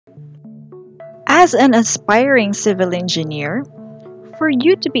As an aspiring civil engineer, for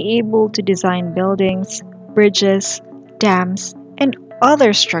you to be able to design buildings, bridges, dams, and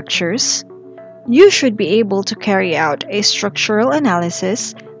other structures, you should be able to carry out a structural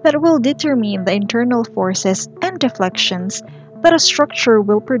analysis that will determine the internal forces and deflections that a structure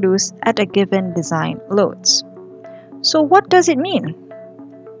will produce at a given design loads. So what does it mean?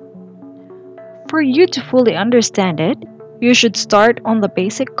 For you to fully understand it, you should start on the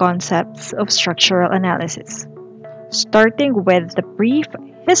basic concepts of structural analysis, starting with the brief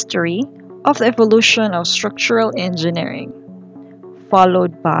history of the evolution of structural engineering,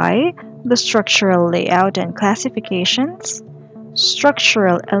 followed by the structural layout and classifications,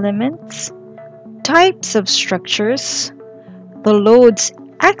 structural elements, types of structures, the loads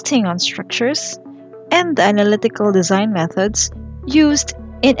acting on structures, and the analytical design methods used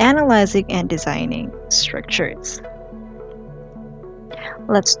in analyzing and designing structures.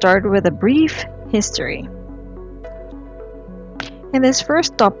 Let's start with a brief history. In this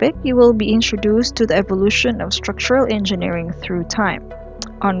first topic, you will be introduced to the evolution of structural engineering through time,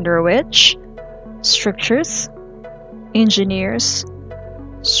 under which structures, engineers,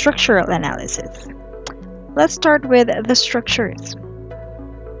 structural analysis. Let's start with the structures.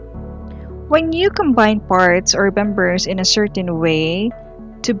 When you combine parts or members in a certain way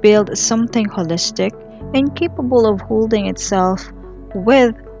to build something holistic and capable of holding itself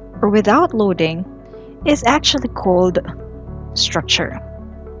with or without loading, is actually called structure.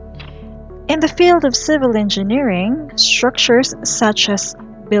 In the field of civil engineering, structures such as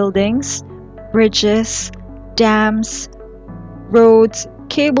buildings, bridges, dams, roads,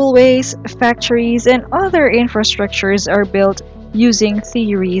 cableways, factories, and other infrastructures are built using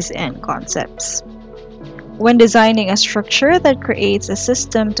theories and concepts. When designing a structure that creates a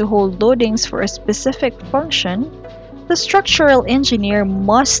system to hold loadings for a specific function, the structural engineer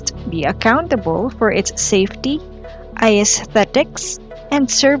must be accountable for its safety, aesthetics, and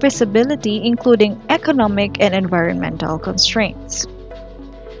serviceability, including economic and environmental constraints.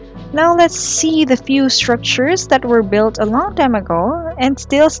 Now let's see the few structures that were built a long time ago and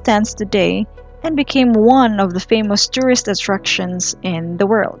still stands today and became one of the famous tourist attractions in the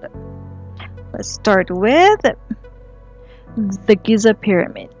world. Let's start with the Giza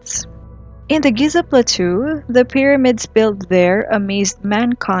pyramids. In the Giza Plateau, the pyramids built there amazed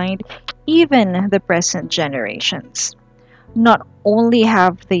mankind, even the present generations. Not only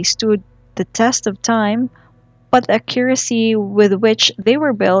have they stood the test of time, but the accuracy with which they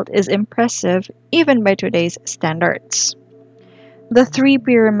were built is impressive even by today's standards. The three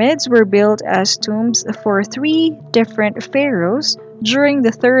pyramids were built as tombs for three different pharaohs during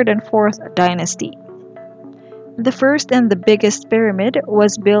the 3rd and 4th dynasty. The first and the biggest pyramid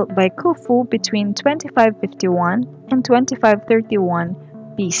was built by Khufu between 2551 and 2531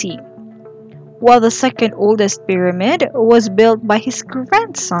 BC, while the second oldest pyramid was built by his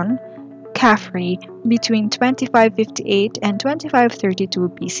grandson Khafre between 2558 and 2532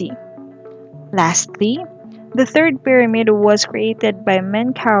 BC. Lastly, the third pyramid was created by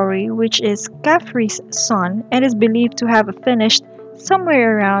Menkaure, which is Khafre's son, and is believed to have finished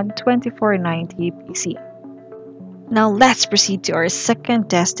somewhere around 2490 BC. Now let's proceed to our second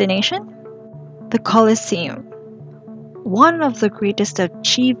destination, the Colosseum. One of the greatest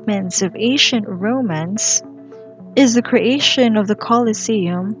achievements of ancient Romans is the creation of the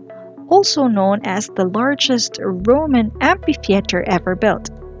Colosseum, also known as the largest Roman amphitheater ever built.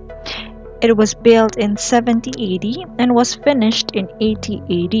 It was built in 70 AD and was finished in 80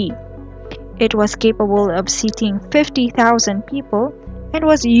 AD. It was capable of seating 50,000 people and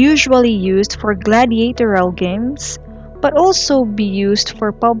was usually used for gladiatorial games, but also be used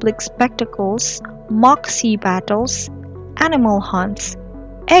for public spectacles, mock sea battles, animal hunts,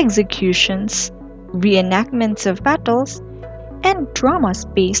 executions, reenactments of battles, and dramas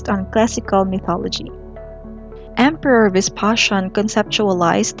based on classical mythology. Emperor Vespasian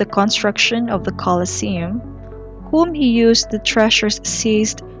conceptualized the construction of the Colosseum, whom he used the treasures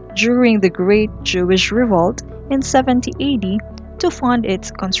seized during the Great Jewish Revolt in 70 AD to fund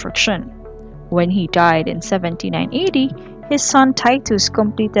its construction. When he died in 79 AD, his son Titus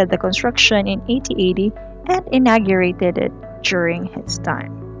completed the construction in 80 AD and inaugurated it during his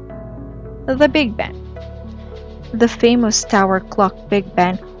time. The Big Ben. The famous tower clock Big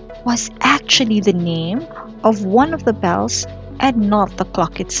Ben was actually the name of one of the bells and not the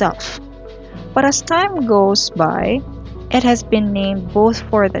clock itself. But as time goes by, it has been named both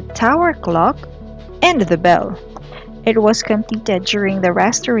for the tower clock and the bell. It was completed during the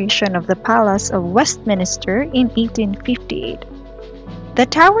restoration of the Palace of Westminster in 1858. The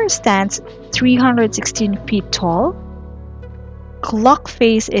tower stands 316 feet tall, clock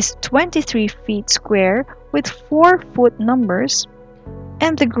face is 23 feet square with 4-foot numbers,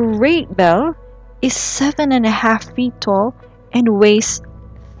 and the Great Bell is 7.5 feet tall and weighs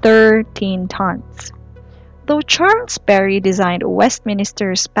 13 tons. Though Charles Barry designed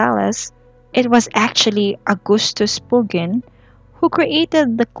Westminster's palace, it was actually Augustus Pugin who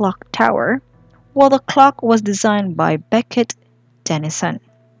created the clock tower, while the clock was designed by Becket Denison.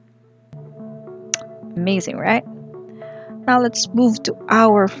 Amazing, right? Now let's move to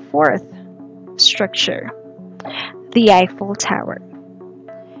our fourth structure, the Eiffel Tower.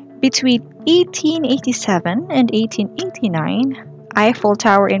 Between 1887 and 1889, Eiffel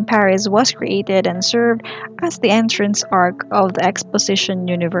Tower in Paris was created and served as the entrance arc of the Exposition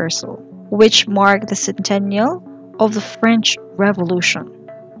Universelle, which marked the centennial of the French Revolution.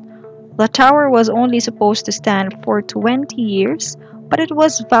 The tower was only supposed to stand for 20 years, but it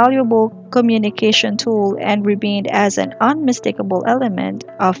was a valuable communication tool and remained as an unmistakable element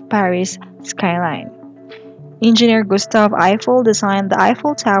of Paris' skyline. Engineer Gustave Eiffel designed the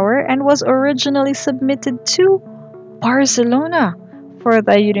Eiffel Tower and was originally submitted to Barcelona for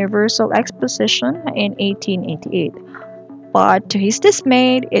the Universal Exposition in 1888, but to his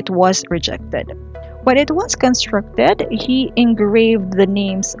dismay, it was rejected. When it was constructed, he engraved the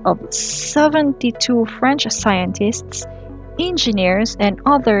names of 72 French scientists, engineers, and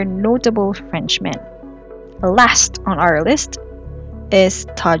other notable Frenchmen. Last on our list is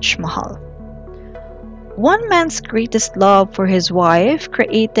Taj Mahal. One man's greatest love for his wife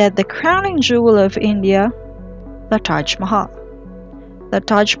created the crowning jewel of India, the Taj Mahal. The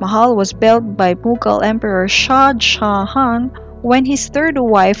Taj Mahal was built by Mughal Emperor Shah Jahan when his third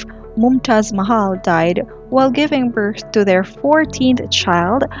wife Mumtaz Mahal died while giving birth to their 14th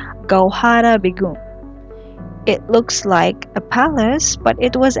child, Gauhara Begum. It looks like a palace, but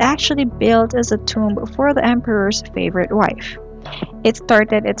it was actually built as a tomb for the emperor's favorite wife. It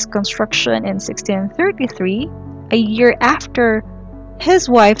started its construction in 1633, a year after his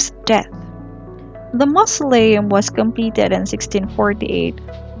wife's death. The mausoleum was completed in 1648,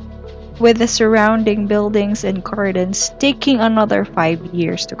 with the surrounding buildings and gardens taking another 5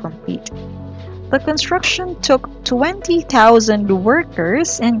 years to complete. The construction took 20,000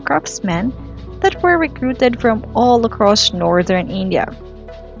 workers and craftsmen that were recruited from all across northern India.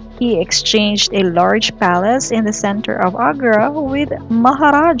 He exchanged a large palace in the center of Agra with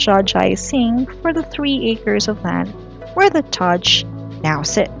Maharaja Jai Singh for the 3 acres of land where the Taj now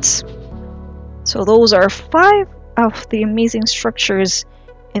sits. So those are 5 of the amazing structures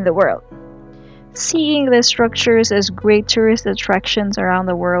in the world. Seeing the structures as great tourist attractions around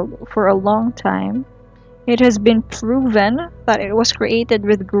the world for a long time, it has been proven that it was created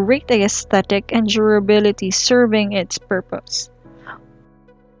with great aesthetic and durability serving its purpose.